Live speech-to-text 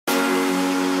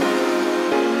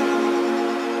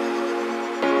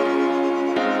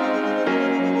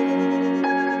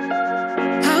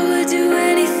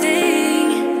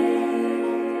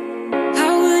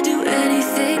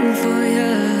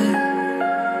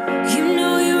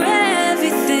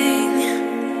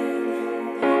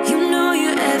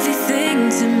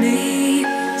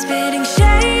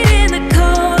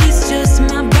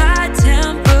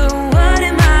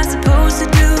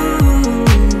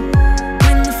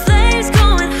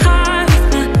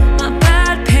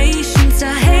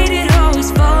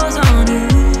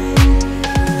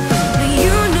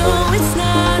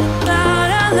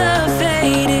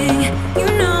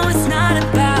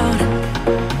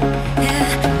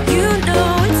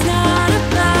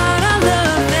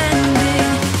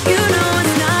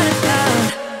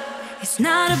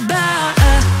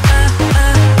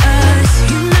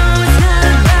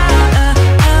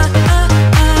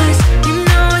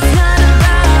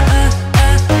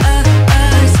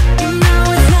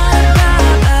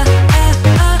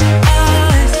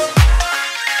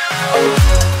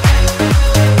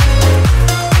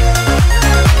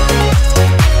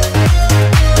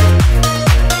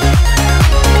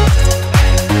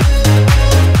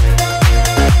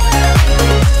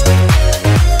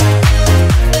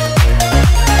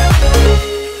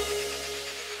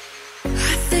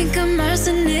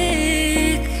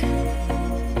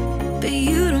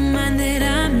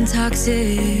I'm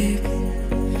toxic.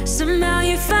 Somehow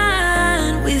you're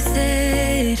fine with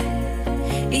it,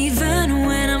 even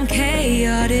when I'm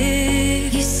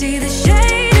chaotic. You see the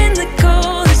shade in the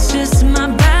cold, it's just my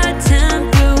bad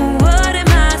temper. What am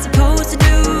I supposed to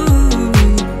do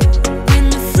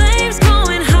when the flames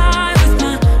going high with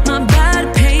my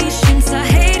bad patience? I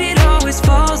hate it always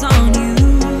falls on you.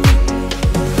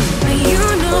 But you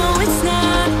know it's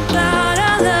not about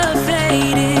our love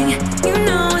fading. You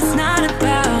know it's not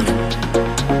about,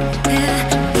 yeah.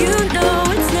 You know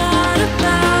it's not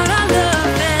about our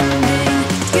love ending.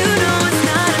 You know it's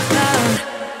not about,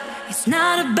 it's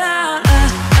not about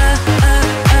us.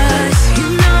 You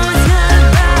know it's not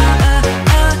about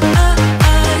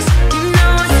us. You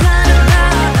know it's not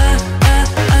about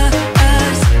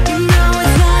us. You know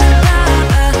it's not about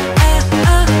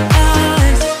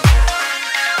us.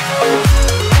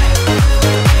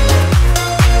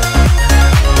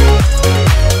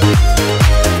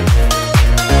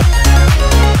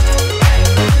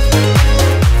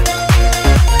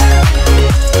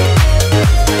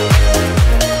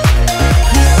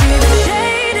 You see the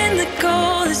shade in the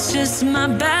cold, it's just my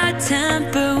bad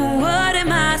temper. What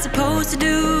am I supposed to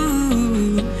do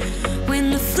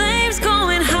when the flames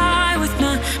going high with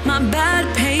my bad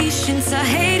patience? I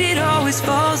hate it always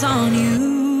falls on you.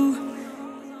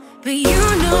 But you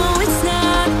know it's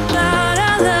not about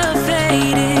our love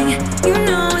fading. You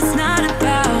know it's not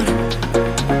about,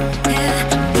 yeah.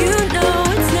 You know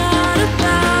it's not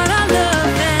about our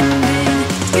love ending.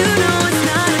 You know it's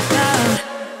not about,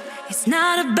 it's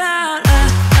not about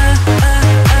us.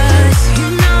 You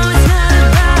know it's not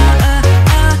about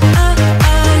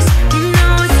us. You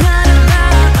know it's not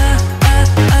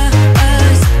about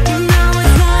us. You know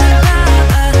it's not about us.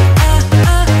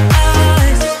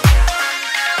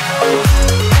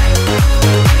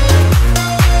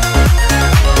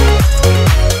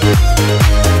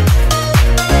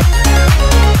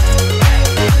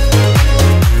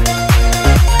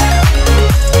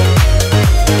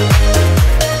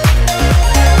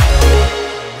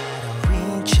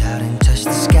 Reach out and touch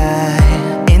the sky.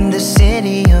 In the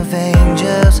city of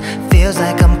angels, feels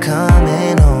like I'm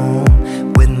coming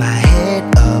home. With my head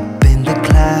up in the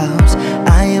clouds,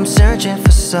 I am searching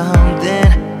for something,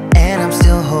 and I'm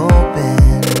still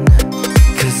hoping.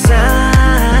 'Cause I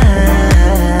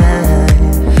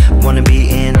wanna be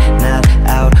in, not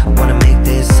out, wanna make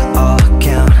this all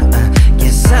count.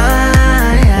 Yes, I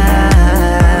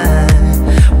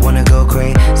wanna go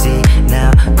crazy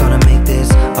now, gonna make this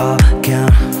all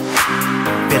count.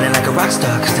 Feeling like a rock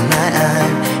star, 'cause tonight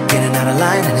I'm getting out of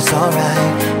line and it's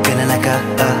alright. Feeling like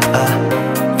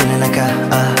feeling like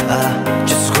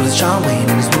just as cool as John Wayne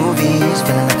in his movies.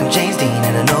 Feeling like I'm James Dean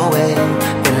and I know it.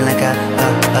 Feeling like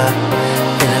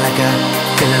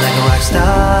feeling like a rock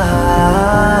star.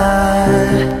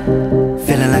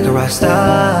 Feeling like a rock star.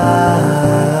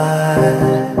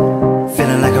 Feeling like a rock star.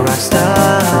 Feeling like a rock star.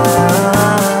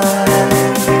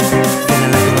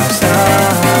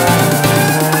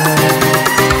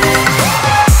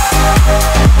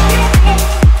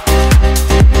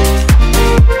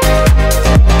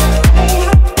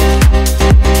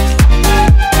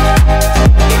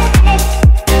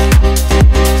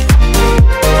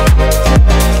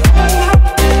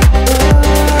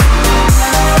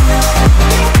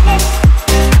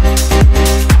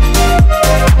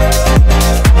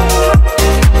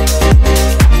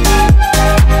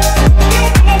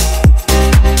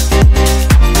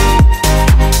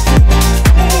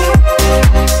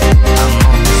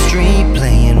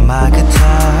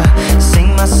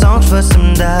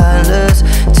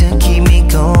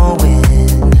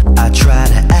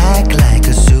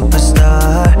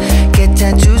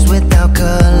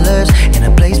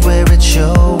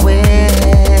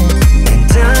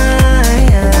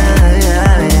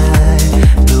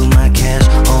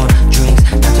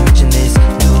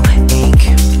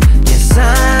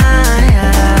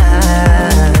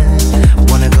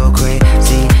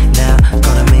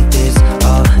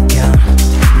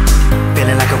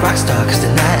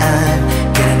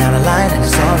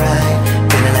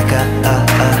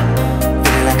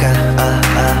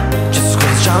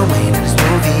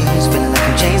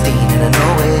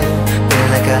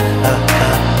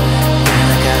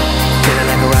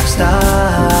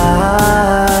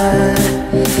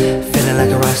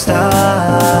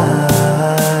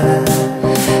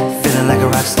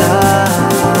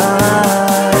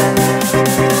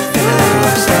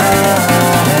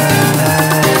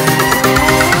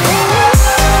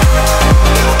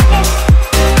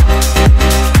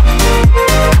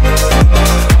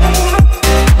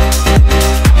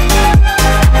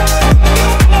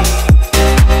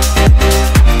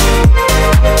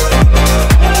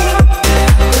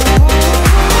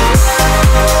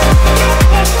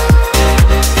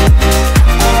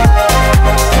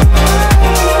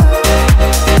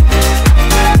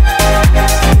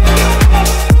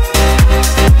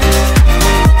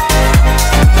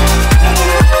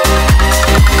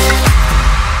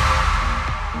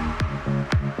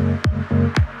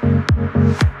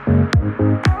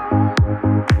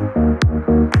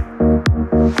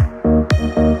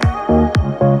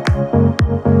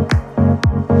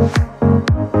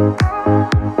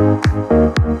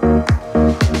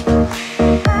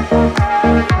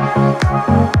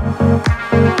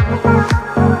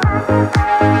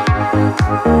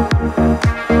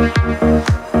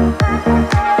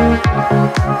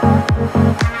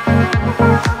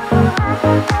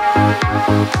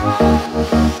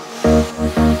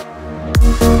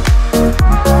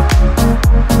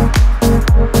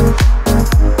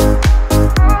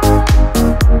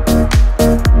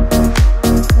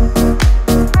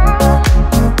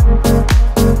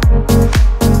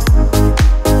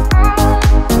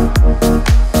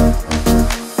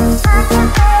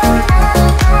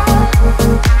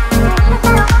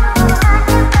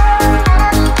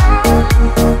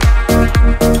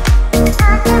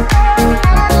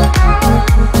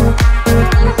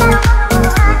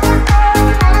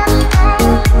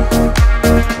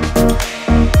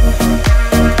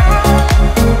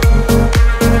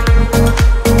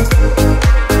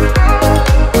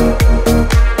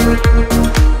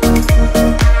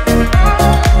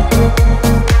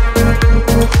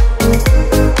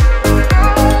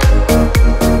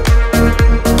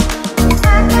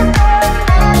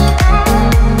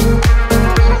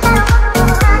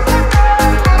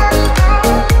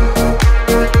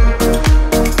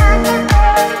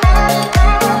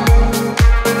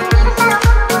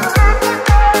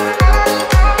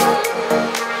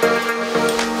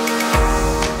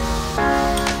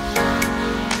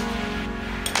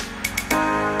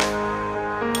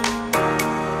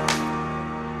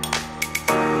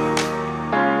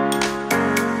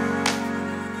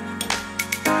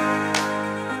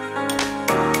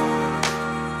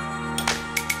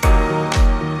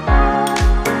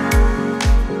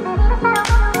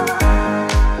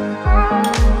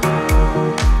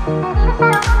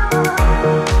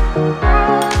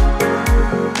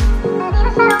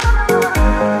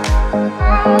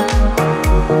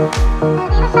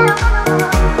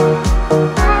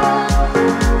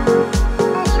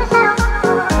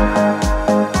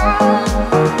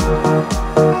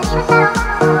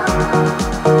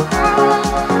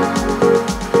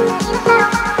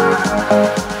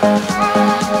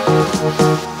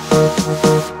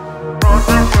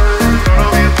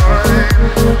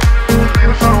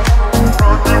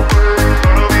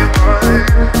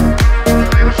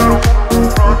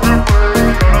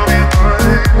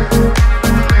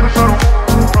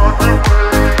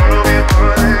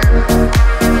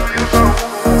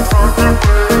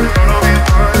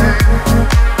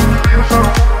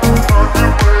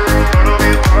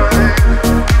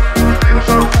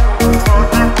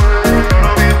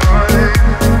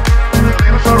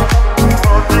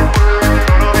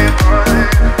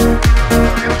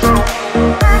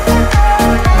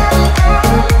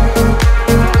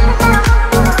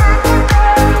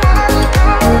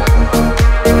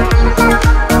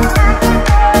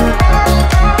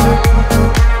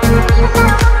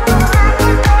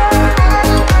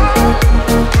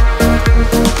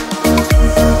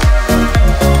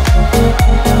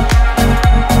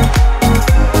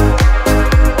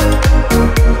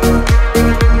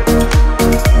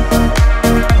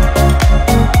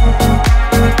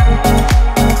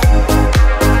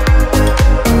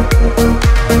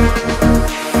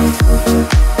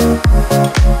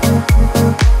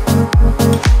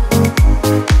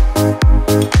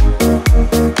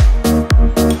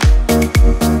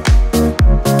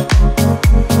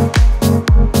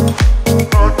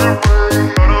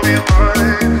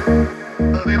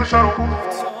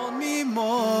 Told me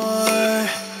more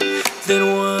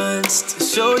than once to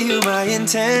show you my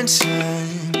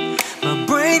intention. My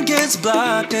brain gets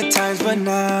blocked at times, but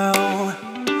now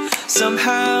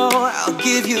somehow I'll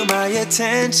give you my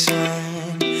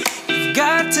attention. You've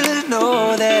got to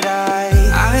know that I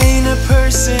ain't a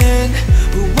person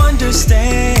who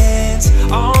understands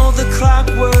all the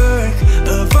clockwork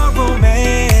of our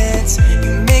romance.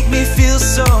 You make me feel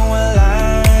so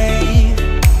alive,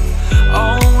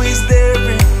 always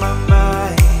there in my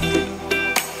mind.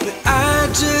 But I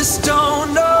just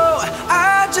don't know,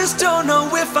 I just don't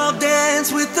know if I'll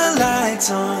dance with the lights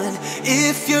on,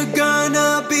 if you're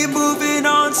gonna be moving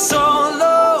on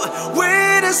solo.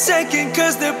 Wait a second,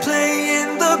 cause they're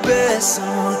playing the best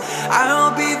song.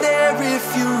 I'll be there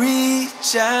if you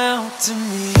reach out to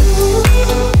me.